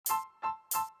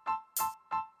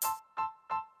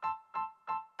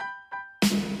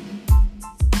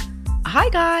Hi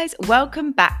guys,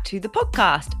 welcome back to the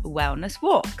podcast, Wellness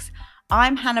Walks.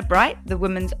 I'm Hannah Bright, the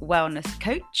Women's Wellness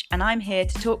Coach, and I'm here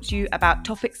to talk to you about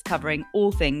topics covering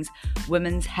all things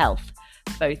women's health,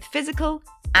 both physical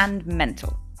and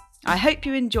mental. I hope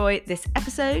you enjoy this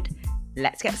episode.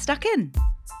 Let's get stuck in.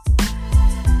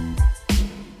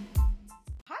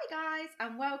 Hi guys,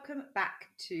 and welcome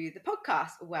back to the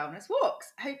podcast, Wellness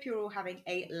Walks. Hope you're all having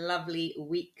a lovely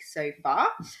week so far.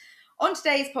 On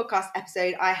today's podcast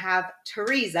episode, I have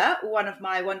Teresa, one of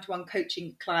my one-to-one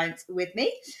coaching clients, with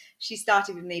me. She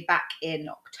started with me back in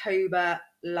October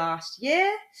last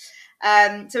year.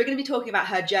 So we're going to be talking about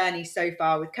her journey so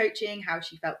far with coaching, how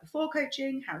she felt before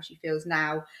coaching, how she feels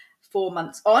now 4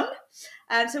 months on.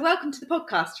 So welcome to the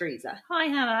podcast, Teresa. Hi,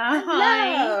 Hannah.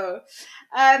 Hello.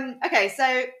 Okay,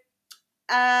 so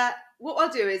what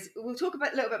I'll do is we'll talk a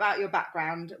little bit about your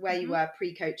background, where you were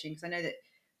pre-coaching, because I know that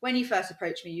when you first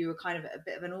approached me, you were kind of at a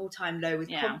bit of an all-time low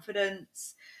with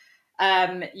confidence.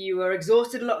 You were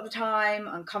exhausted a lot of the time,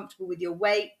 uncomfortable with your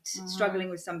weight,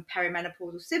 struggling with some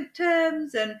perimenopausal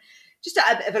symptoms, and just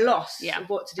at a bit of a loss of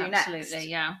what to do next. Absolutely,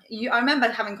 yeah. I remember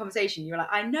having a conversation. You were like,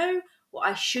 I know what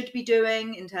I should be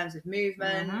doing in terms of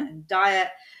movement and diet,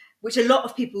 which a lot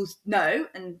of people know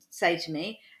and say to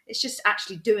me. It's just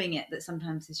actually doing it that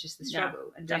sometimes is just the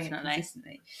struggle, and doing it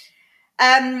consistently.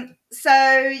 I'll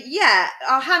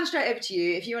hand straight over to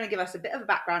you if you want to give us a bit of a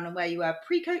background on where you were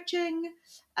pre-coaching,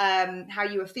 how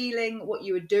you were feeling, what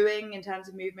you were doing in terms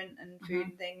of movement and food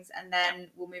and things, and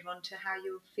then we'll move on to how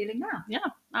you're feeling now. Yeah,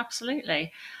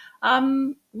 absolutely.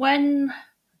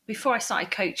 Before I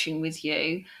started coaching with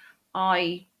you,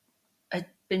 I had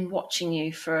been watching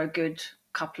you for a good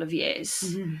couple of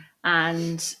years,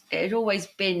 and it had always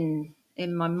been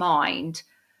in my mind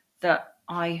that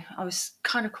I was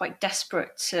kind of quite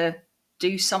desperate to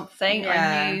do something.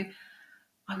 I knew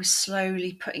I was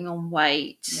slowly putting on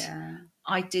weight.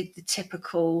 I did the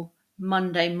typical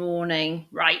Monday morning,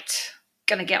 right,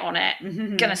 gonna get on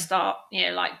it, gonna start,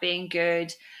 being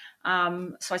good.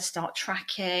 So I'd start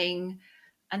tracking,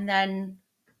 and then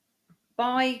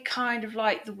by kind of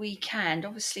like the weekend,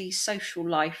 obviously social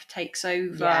life takes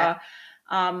over.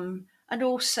 And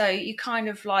also you kind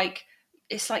of like,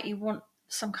 it's like you want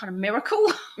some kind of miracle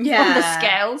on the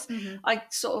scales. I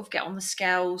sort of get on the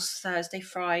scales Thursday,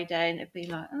 Friday, and it'd be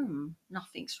like,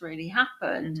 nothing's really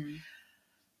happened.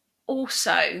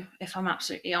 Also, if I'm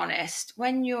absolutely honest,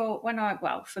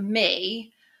 for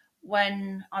me,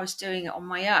 when I was doing it on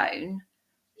my own,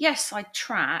 yes, I'd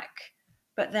track,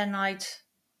 but then I'd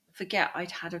forget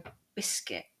I'd had a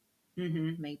biscuit,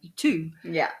 maybe two,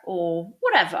 or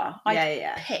whatever.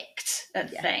 I picked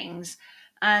at things,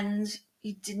 and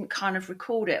you didn't kind of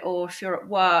record it. Or if you're at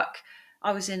work,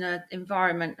 I was in an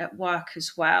environment at work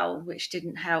as well, which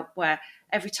didn't help, where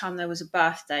every time there was a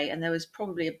birthday, and there was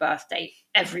probably a birthday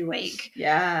every week,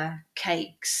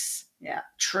 cakes,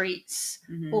 treats,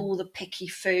 all the picky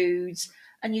foods,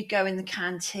 and you'd go in the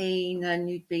canteen and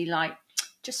you'd be like,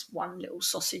 just one little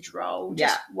sausage roll,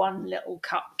 just one little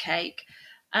cupcake.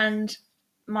 And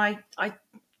I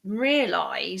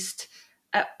realised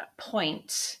at a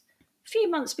point, a few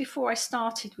months before I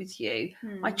started with you,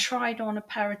 I tried on a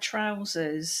pair of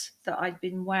trousers that I'd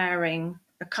been wearing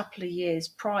a couple of years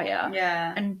prior.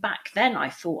 And back then I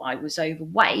thought I was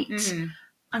overweight,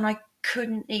 and I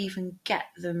couldn't even get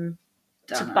them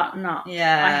to button up. I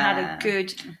had a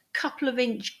good couple of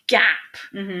inch gap.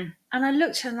 And I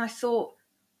looked and I thought,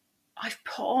 I've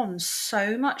put on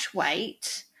so much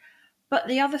weight. But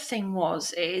the other thing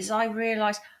is I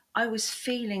realised I was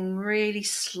feeling really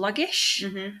sluggish.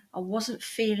 I wasn't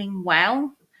feeling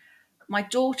well. My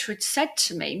daughter had said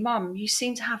to me, Mum, you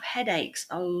seem to have headaches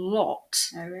a lot.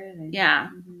 Oh, really? Yeah,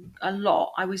 a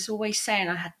lot. I was always saying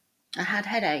I had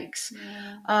headaches.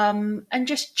 And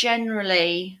just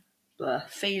generally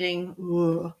feeling,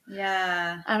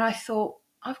 and I thought,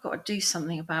 I've got to do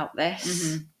something about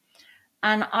this.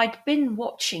 And I'd been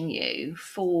watching you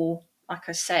for, like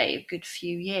I say, a good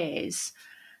few years.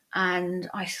 And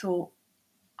I thought,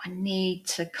 I need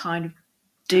to kind of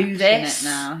do this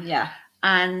now.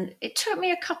 And it took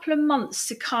me a couple of months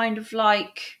to kind of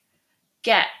like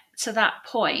get to that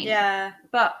point.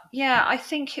 But I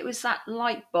think it was that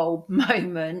light bulb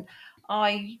moment.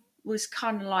 I was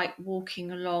kind of like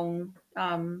walking along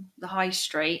the high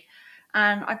street,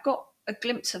 and I got a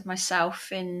glimpse of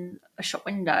myself in a shop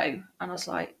window, and I was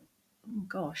like, oh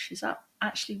gosh, is that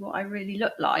actually what I really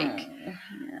look like?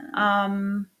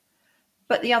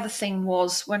 But the other thing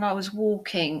was, when I was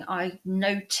walking, I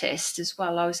noticed as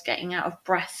well I was getting out of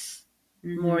breath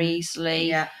more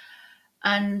easily.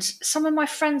 And some of my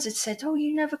friends had said, "Oh,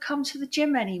 you never come to the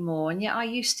gym anymore." And yet I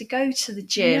used to go to the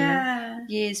gym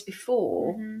years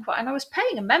before, and I was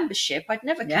paying a membership. I'd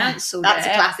never cancelled it. That's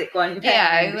a classic one. You're paying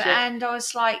a membership. And I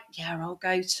was like, "Yeah, I'll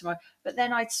go tomorrow." But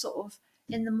then I'd sort of,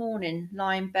 in the morning,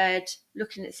 lie in bed,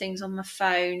 looking at things on my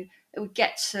phone. It would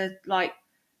get to like,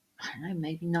 I don't know,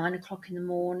 maybe 9 o'clock in the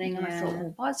morning. And I thought,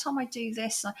 well, by the time I do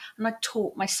this, and I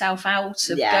talk myself out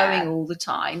of going all the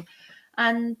time.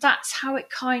 And that's how it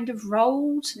kind of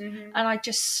rolled. And I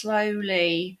just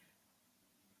slowly,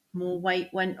 more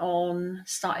weight went on,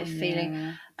 started feeling.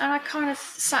 And I kind of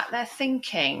sat there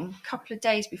thinking a couple of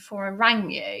days before I rang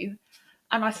you.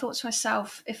 And I thought to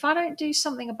myself, if I don't do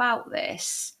something about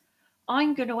this,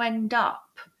 I'm going to end up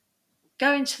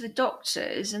going to the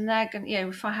doctors, and they're going,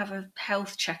 if I have a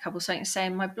health checkup or something,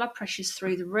 saying my blood pressure's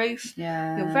through the roof,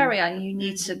 you're very young, you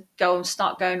need to go and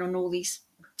start going on all these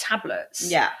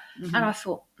tablets. And I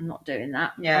thought, I'm not doing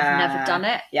that. I've never done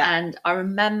it. And I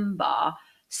remember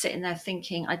sitting there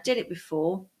thinking, I did it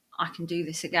before, I can do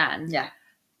this again.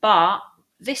 But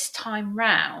this time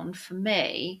round, for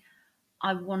me,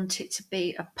 I want it to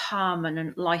be a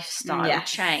permanent lifestyle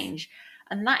change.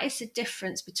 And that is the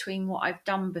difference between what I've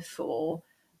done before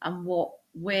and what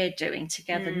we're doing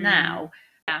together now.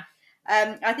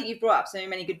 I think you've brought up so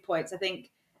many good points. I think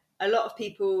a lot of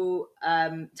people,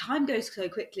 time goes so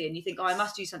quickly, and you think, oh, I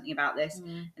must do something about this.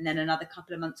 And then another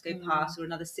couple of months go past, or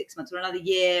another 6 months, or another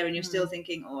year, and you're still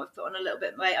thinking, oh, I've put on a little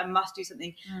bit of weight, I must do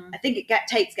something. I think it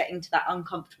takes getting to that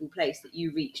uncomfortable place that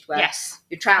you reached, where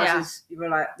your trousers, you were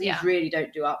like, these really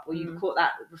don't do up, or you've caught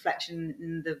that reflection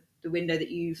in the window that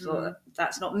you thought,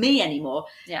 that's not me anymore.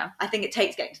 I think it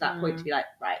takes getting to that point to be like,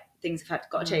 right, things have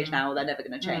got to change now, or they're never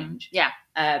going to change.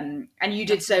 And you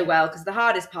did so well, because the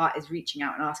hardest part is reaching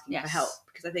out and asking for help,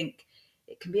 because I think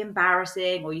it can be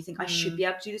embarrassing, or you think I should be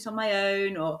able to do this on my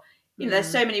own, or there's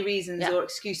so many reasons or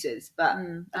excuses, but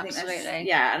I think that's,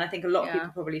 and I think a lot of people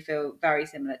probably feel very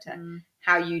similar to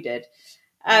how you did.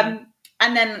 And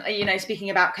then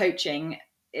speaking about coaching,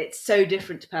 it's so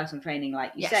different to personal training,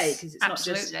 like you say, because it's not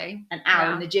just an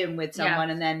hour in the gym with someone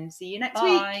and then see you next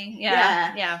week.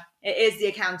 It is the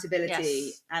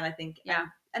accountability, and I think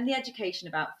and the education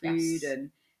about food and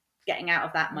getting out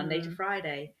of that Monday to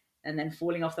Friday, and then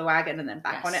falling off the wagon and then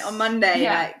back on it on Monday.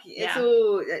 Like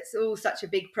it's all such a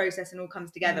big process, and all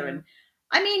comes together. And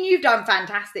I mean, you've done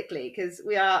fantastically, because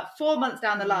we are 4 months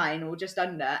down the line, or just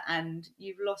under, and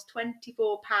you've lost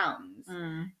 24 pounds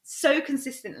so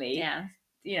consistently.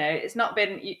 It's not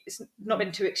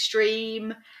been too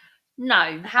extreme.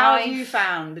 No. How have you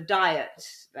found the diet?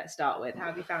 Let's start with, how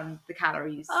have you found the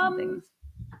calories and things?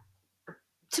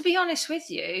 To be honest with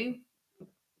you,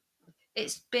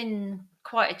 it's been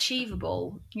quite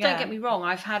achievable. Don't get me wrong,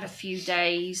 I've had a few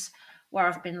days where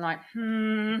I've been like,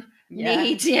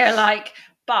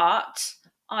 but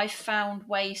I found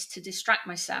ways to distract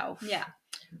myself.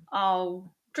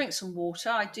 I'll drink some water.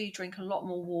 I do drink a lot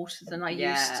more water than I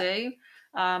used to.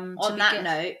 On that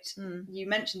note, you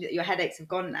mentioned that your headaches have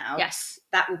gone now. Yes.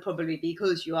 That will probably be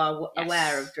because you are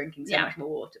aware of drinking so much more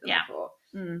water than before.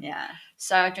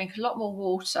 So I drink a lot more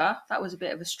water. That was a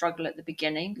bit of a struggle at the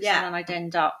beginning. So then I'd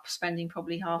end up spending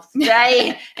probably half the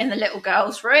day in the little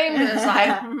girl's room. It was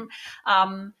like,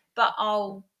 but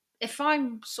if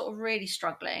I'm sort of really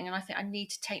struggling and I think I need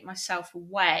to take myself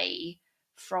away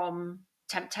from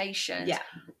temptations,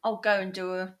 I'll go and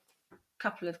do a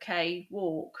couple of K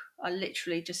walk. I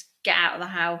literally just get out of the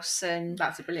house, and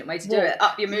that's a brilliant way to do it.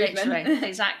 Up your movement. Literally,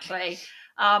 exactly.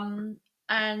 And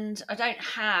I don't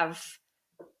have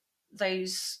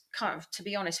those to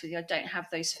be honest with you, I don't have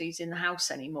those foods in the house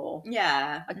anymore.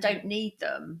 I don't need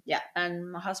them.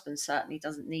 And my husband certainly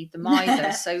doesn't need them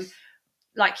either. So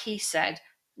like he said,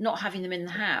 not having them in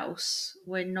the house,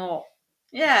 we're not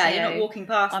you're not walking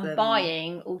past them. I'm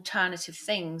buying alternative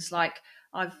things, like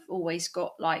I've always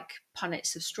got like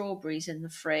punnets of strawberries in the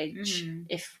fridge,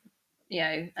 if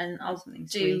and I'll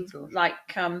do like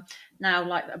now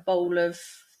like a bowl of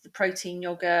the protein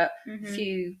yogurt, a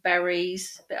few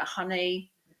berries, a bit of honey.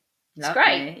 It's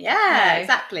great.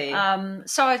 Exactly.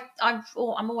 So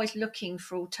I'm always looking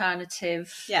for alternative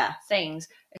things.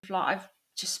 If like I've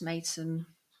just made some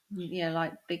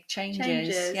like big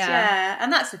changes.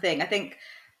 And that's the thing. I think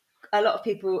a lot of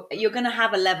people, you're going to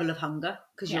have a level of hunger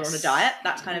because you're on a diet.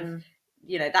 That's kind of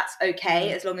that's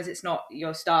okay, as long as it's not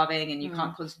you're starving and you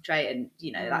can't concentrate, and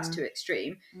that's too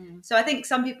extreme. So I think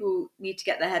some people need to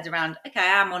get their heads around, okay,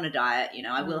 I am on a diet,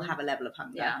 I will have a level of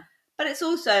hunger, but it's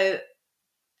also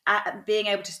being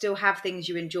able to still have things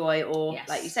you enjoy, or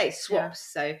like you say, swaps.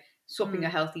 So swapping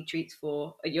your healthy treats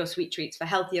for your sweet treats for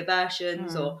healthier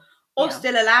versions, or or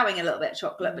still allowing a little bit of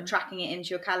chocolate, but tracking it into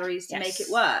your calories to make it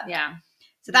work. Yeah.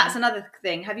 So that's another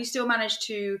thing. Have you still managed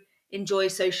to enjoy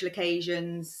social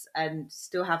occasions and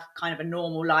still have kind of a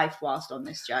normal life whilst on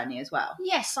this journey as well?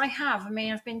 Yes, I have. I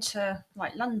mean, I've been to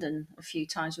like London a few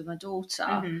times with my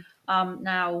daughter.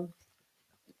 Now,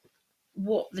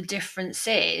 what the difference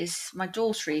is, my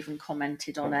daughter even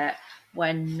commented on it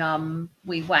when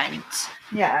we went.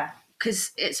 Yeah.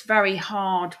 Because it's very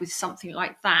hard with something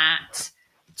like that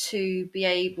to be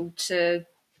able to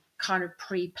kind of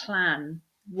pre-plan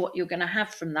what you're going to have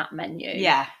from that menu.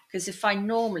 Yeah. Because if I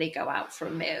normally go out for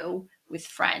a meal with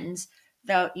friends,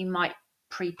 you might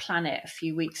pre-plan it a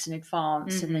few weeks in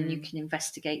advance, and then you can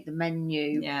investigate the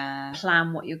menu,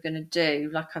 plan what you're going to do,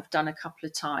 like I've done a couple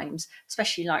of times,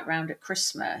 especially like round at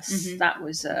Christmas. That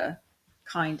was a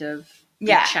kind of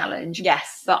challenge.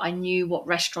 Yes. But I knew what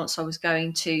restaurants I was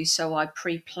going to, so I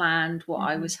pre-planned what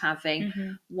I was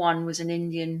having. One was an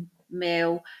Indian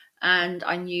meal, and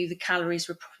I knew the calories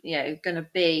were going to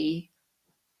be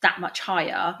that much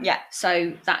higher. Yeah.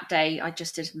 So that day I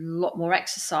just did a lot more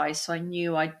exercise, so I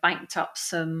knew I'd banked up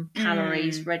some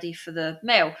calories ready for the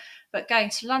meal. But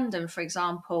going to London, for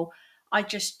example, I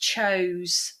just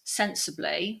chose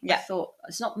sensibly. I thought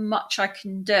there's not much I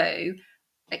can do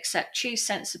except choose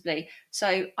sensibly.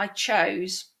 So I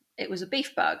chose, it was a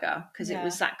beef burger because it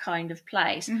was that kind of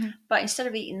place. But instead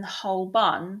of eating the whole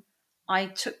bun, I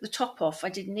took the top off. I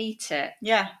didn't eat it.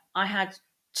 Yeah. I had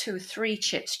 2 or 3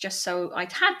 chips just so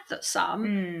I'd had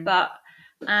some,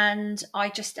 and I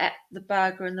just ate the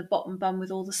burger and the bottom bun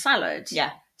with all the salad.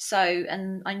 Yeah. So,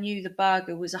 and I knew the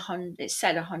burger was it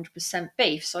said 100%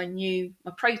 beef, so I knew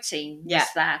my protein was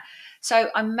there. So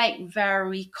I make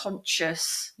very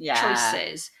conscious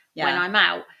choices when I'm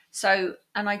out. So,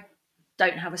 and I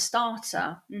don't have a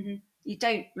starter. You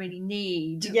don't really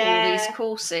need all these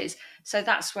courses. So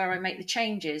that's where I make the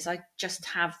changes. I just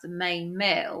have the main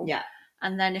meal. Yeah.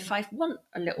 And then if I want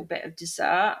a little bit of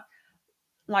dessert,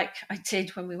 like I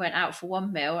did when we went out for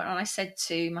one meal, and I said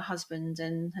to my husband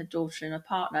and her daughter and her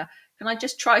partner, can I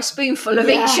just try a spoonful of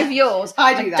each of yours?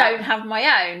 I do that. Don't have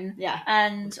my own. Yeah.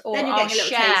 Or then you're I'll getting a little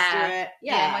share. taste of it.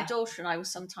 Yeah, my daughter and I will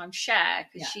sometimes share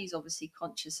because she's obviously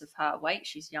conscious of her weight.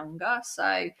 She's younger.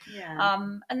 So,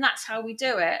 and that's how we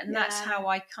do it. And that's how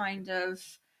I kind of,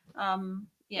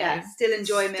 still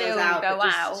enjoy meals out. Go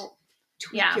out.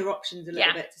 Tweak your options a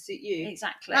little bit to suit you.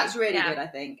 Exactly. That's really good, I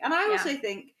think. And I also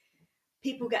think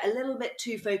people get a little bit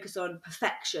too focused on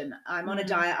perfection. I'm on a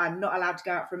diet, I'm not allowed to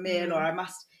go out for a meal, or I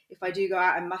must, if I do go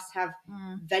out, I must have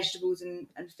vegetables and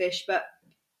fish. But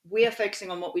we are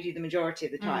focusing on what we do the majority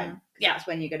of the time. That's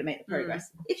when you're going to make the progress.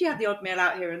 If you have the odd meal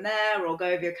out here and there, or go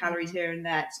over your calories here and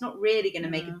there, it's not really going to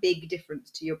make a big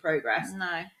difference to your progress.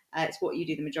 No. It's what you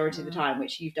do the majority of the time,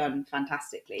 which you've done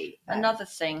fantastically. Another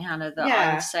thing, Hannah, that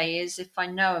I would say is if I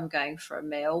know I'm going for a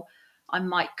meal, I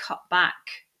might cut back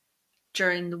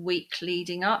during the week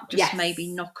leading up, just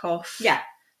maybe knock off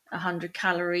 100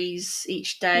 calories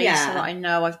each day so that I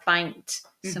know I've banked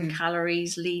some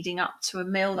calories leading up to a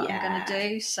meal that I'm going to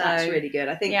do. So that's really good.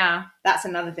 I think that's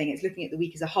another thing. It's looking at the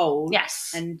week as a whole.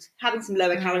 Yes. And having some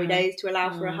lower calorie days to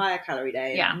allow for a higher calorie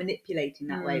day and manipulating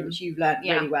that way, which you've learned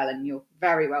really well and you're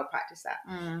very well practiced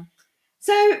at.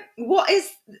 So what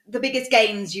is the biggest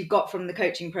gains you've got from the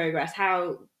coaching progress?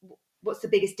 What's the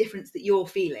biggest difference that you're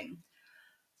feeling?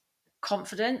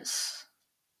 Confidence,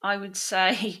 I would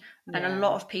say, and a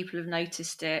lot of people have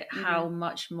noticed it, how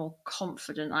much more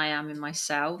confident I am in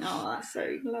myself. Oh, that's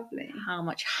so lovely. How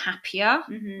much happier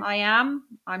I am.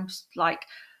 I'm like,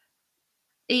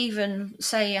 even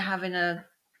say you're having a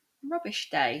rubbish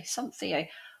day, something, I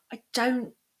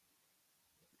don't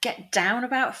get down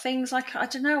about things. Like, I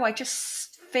don't know, I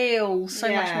just feel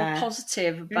so much more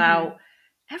positive about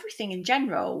everything in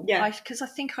general, because I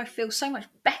think I feel so much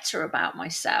better about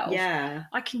myself.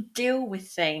 I can deal with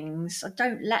things. I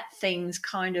don't let things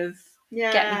kind of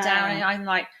get me down, and I'm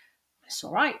like, it's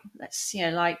all right, let's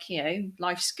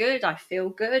life's good, I feel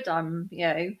good, I'm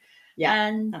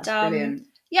and that's brilliant.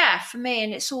 For me.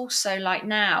 And it's also like,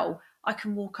 now I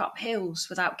can walk up hills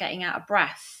without getting out of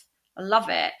breath. I love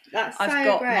it. I've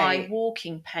got my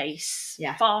walking pace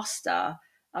faster.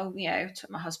 I took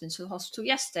my husband to the hospital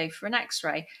yesterday for an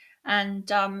x-ray, and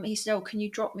he said, can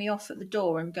you drop me off at the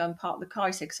door and go and park the car?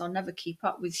 He said, because I'll never keep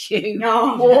up with you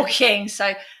walking.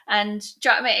 So, and do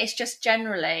you know what I mean? It's just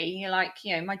generally,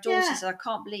 my daughter said, I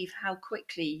can't believe how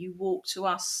quickly you walk to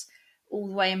us all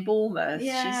the way in Bournemouth.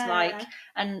 She's like,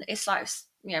 and it's like,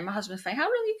 my husband's saying, how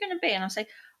long are you going to be? And I say,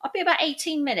 I'll be about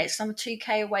 18 minutes. I'm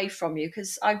 2k away from you,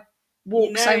 because I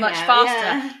walk so much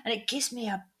faster, and it gives me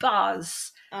a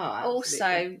buzz.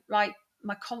 Also, like,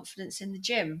 my confidence in the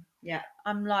gym Yeah.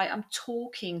 I'm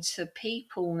talking to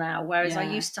people now, whereas I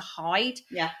used to hide.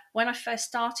 Yeah. When I first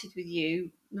started with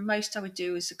you, the most I would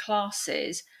do was the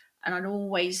classes, and I'd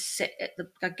always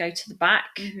I'd go to the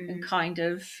back and kind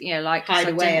of, like, hide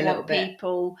away a little bit.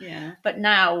 People. Yeah. But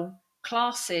now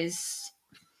classes,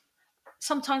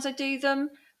 sometimes I do them,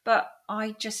 but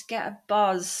I just get a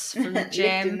buzz from the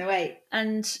gym. Lifting the weight.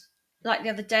 And like the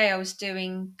other day, I was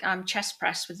doing chest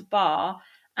press with the bar,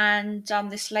 and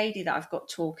this lady that I've got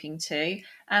talking to,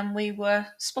 and we were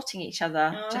spotting each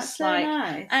other, Oh, just that's so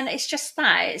nice. And it's just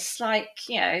that, it's like,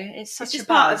 it's such it's just a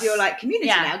buzz. part of your like community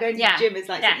now. Going to the gym is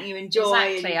like something you enjoy.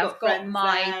 Exactly. And you've got I've got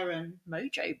my there and...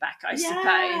 mojo back, I suppose.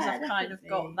 I've kind of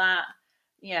got that,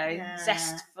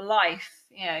 zest for life.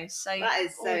 So that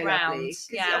is so lovely.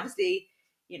 Because obviously,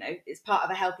 it's part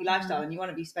of a healthy lifestyle, and you want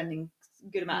to be spending a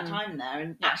good amount of time there.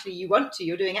 And actually,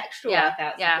 you're doing extra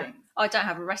workouts and things. I don't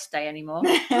have a rest day anymore.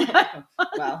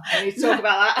 Well, I need to talk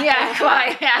about that. Yeah,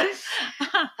 quite.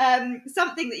 Yeah.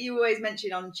 Something that you always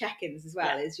mention on check-ins as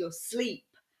well is your sleep.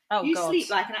 Oh, you God. sleep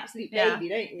like an absolute baby,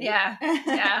 don't you? Yeah,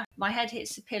 yeah. My head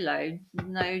hits the pillow,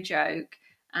 no joke,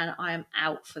 and I am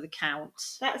out for the count.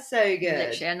 That's so good.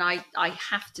 Literally, and I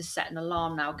have to set an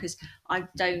alarm now, because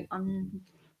I'm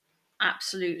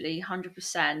absolutely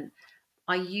 100%.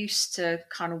 I used to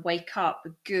kind of wake up a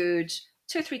good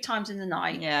 2 or 3 times in the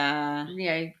night. Yeah.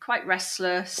 Quite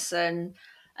restless, and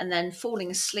then falling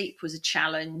asleep was a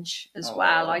challenge as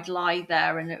well. I'd lie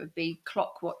there and it would be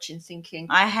clock watching, thinking,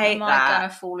 I hate am that. I going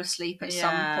to fall asleep at some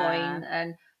point?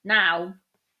 And now,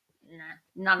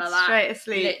 none of that. Straight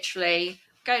asleep. Literally,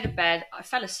 go to bed. I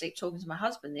fell asleep talking to my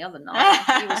husband the other night.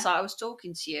 He was like, I was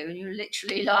talking to you, and you were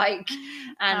literally like,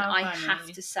 and I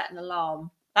have to set an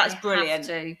alarm. That's brilliant.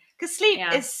 Because sleep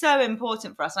is so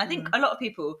important for us. And I think a lot of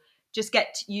people just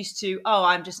get used to,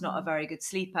 I'm just not a very good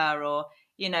sleeper, or,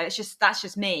 that's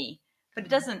just me. But it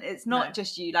doesn't, it's not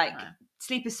just you. Like,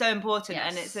 sleep is so important.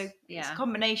 And it's a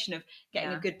combination of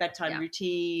getting a good bedtime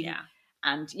routine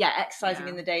and exercising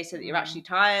in the day so that you're actually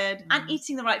tired, and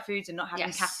eating the right foods and not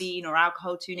having caffeine or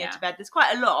alcohol too near to bed. There's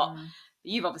quite a lot. But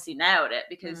you've obviously nailed it,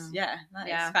 because that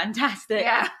is fantastic.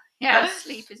 Yeah,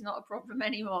 sleep is not a problem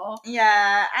anymore.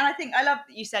 Yeah, and I think I love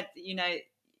that you said that,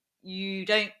 you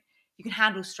can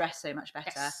handle stress so much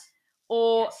better.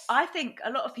 Or I think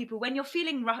a lot of people, when you're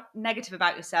feeling negative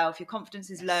about yourself, your confidence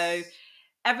is low,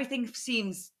 everything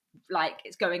seems like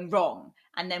it's going wrong.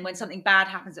 And then when something bad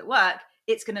happens at work,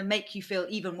 it's going to make you feel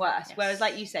even worse. Whereas,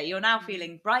 like you say, you're now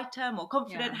feeling brighter, more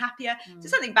confident, happier. So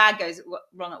something bad goes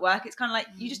wrong at work, it's kind of like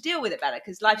you just deal with it better,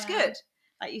 because life's good.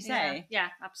 Like you say. Yeah,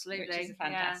 absolutely. Which is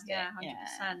fantastic. Yeah,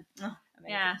 100%. Oh,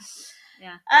 yeah.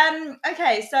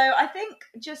 Okay, so I think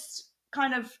just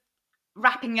kind of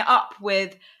wrapping it up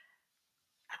with,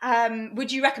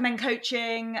 would you recommend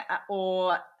coaching,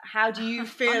 or how do you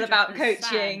feel about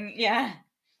coaching? Yeah.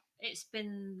 It's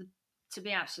been, to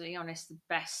be absolutely honest, the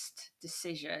best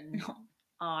decision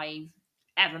I've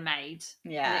ever made.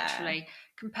 Yeah. Literally.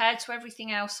 Compared to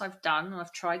everything else I've done,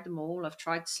 I've tried them all. I've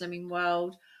tried Slimming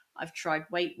World. I've tried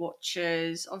Weight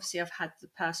Watchers. Obviously, I've had the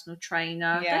personal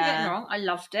trainer. Don't get me wrong, I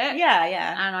loved it.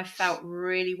 Yeah. And I felt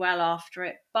really well after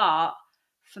it. But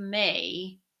for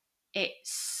me,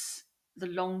 it's the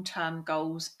long-term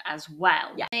goals as well.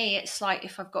 For me, it's like,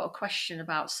 if I've got a question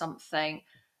about something,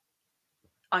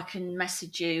 I can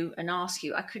message you and ask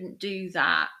you. I couldn't do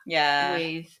that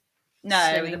with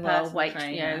Slimming World, Weight,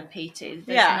 PT.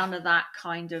 There's none of that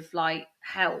kind of like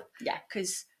help. Yeah.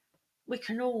 Because we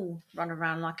can all run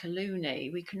around like a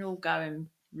loony. We can all go and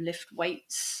lift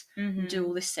weights and do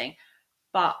all this thing.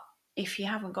 But if you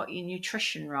haven't got your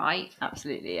nutrition right,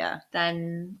 absolutely,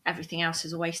 then everything else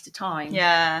is a waste of time.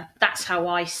 Yeah. That's how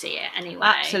I see it anyway.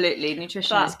 Absolutely.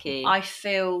 Nutrition is key. I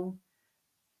feel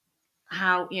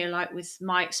how, like with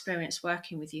my experience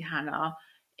working with you, Hannah,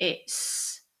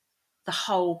 it's the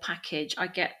whole package. I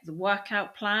get the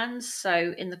workout plans.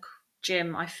 So in the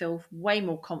gym, I feel way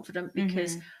more confident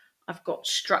because I've got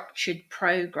structured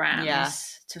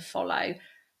programs to follow,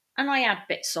 and I add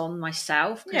bits on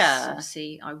myself because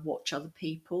obviously I watch other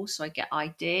people, so I get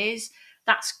ideas.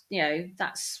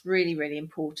 That's really, really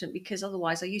important, because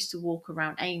otherwise I used to walk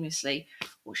around aimlessly.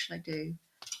 What should I do?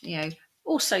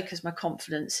 Also because my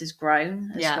confidence has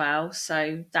grown as well,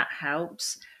 so that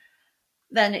helps.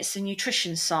 Then it's the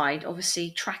nutrition side,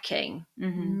 obviously tracking,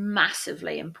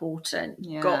 massively important.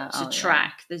 Got to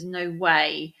track. There's no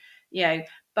way,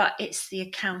 but it's the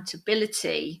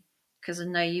accountability, because I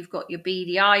know you've got your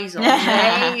beady eyes on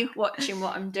me, watching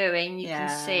what I'm doing. You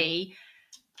can see.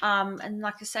 And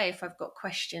like I say, if I've got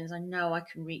questions, I know I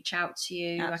can reach out to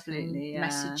you. Absolutely, I can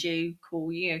message you,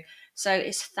 call you. So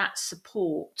it's that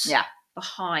support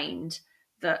behind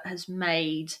that has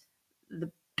made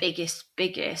the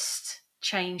biggest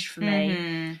change for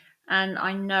me. And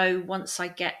I know once I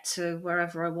get to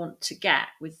wherever I want to get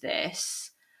with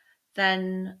this,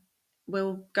 then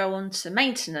we'll go on to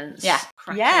maintenance.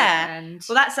 Well,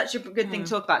 that's such a good thing to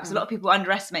talk about, because a lot of people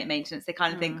underestimate maintenance. They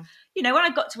kind of think, when I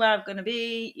got to where I'm going to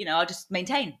be, I'll just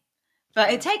maintain.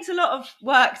 But it takes a lot of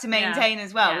work to maintain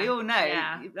as well. We all know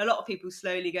a lot of people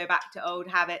slowly go back to old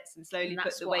habits and slowly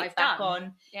put the weight back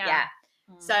on.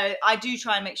 So I do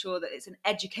try and make sure that it's an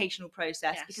educational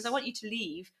process, because I want you to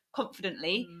leave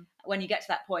confidently when you get to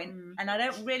that point. And I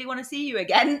don't really want to see you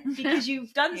again, because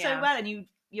you've done so well, and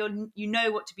you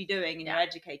know what to be doing, and you're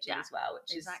educated as well,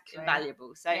 which is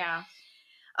invaluable. So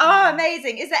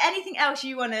amazing. Is there anything else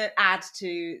you want to add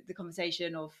to the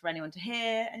conversation, or for anyone to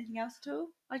hear? Anything else at all?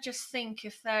 I just think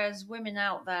if there's women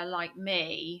out there like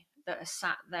me that are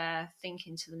sat there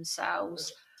thinking to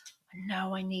themselves, I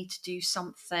know I need to do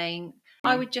something,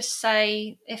 I would just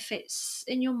say, if it's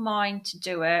in your mind to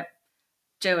do it,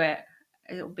 do it.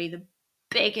 It'll be the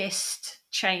biggest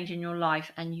change in your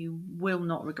life, and you will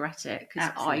not regret it,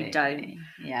 because I don't.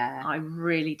 I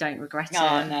really don't regret it.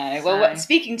 Oh no. Well,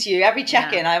 speaking to you every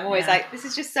check-in, I'm always like, this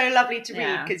is just so lovely to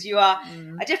read, because you are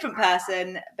a different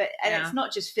person, and it's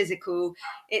not just physical,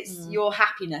 it's your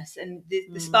happiness, and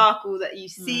the sparkle that you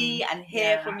see and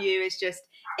hear from you is just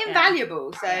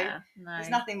invaluable. So there's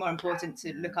nothing more important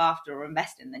to look after or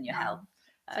invest in than your health.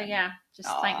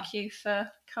 So thank you for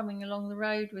coming along the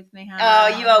road with me,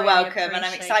 Hannah. Oh, you are welcome, and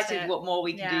I'm excited what more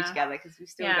we can do together, because we're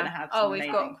still going to have some we've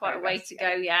got quite a way to go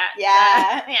yet.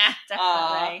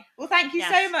 Definitely. Well, thank you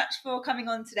so much for coming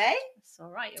on today. It's all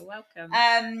right, you're welcome.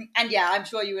 And I'm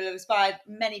sure you will have inspired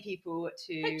many people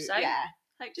to Hope so.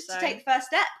 To take the first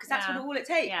step, because that's all it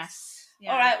takes.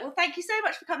 All right, well, thank you so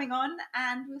much for coming on,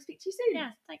 and we'll speak to you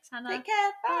soon. Thanks, Hannah. Take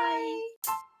care. Bye.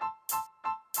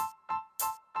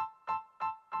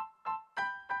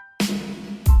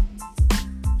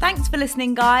 Thanks for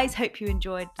listening, guys. Hope you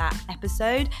enjoyed that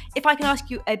episode. If I can ask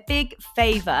you a big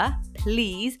favour,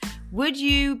 please, would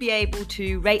you be able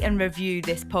to rate and review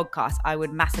this podcast? I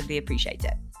would massively appreciate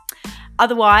it.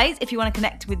 Otherwise, if you want to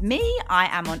connect with me, I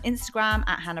am on Instagram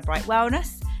at Hannah Bright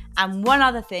Wellness. And one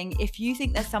other thing, if you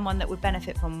think there's someone that would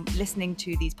benefit from listening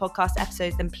to these podcast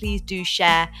episodes, then please do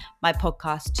share my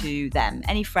podcast to them.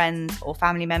 Any friends or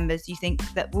family members you think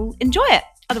that will enjoy it.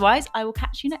 Otherwise, I will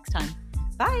catch you next time.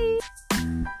 Bye.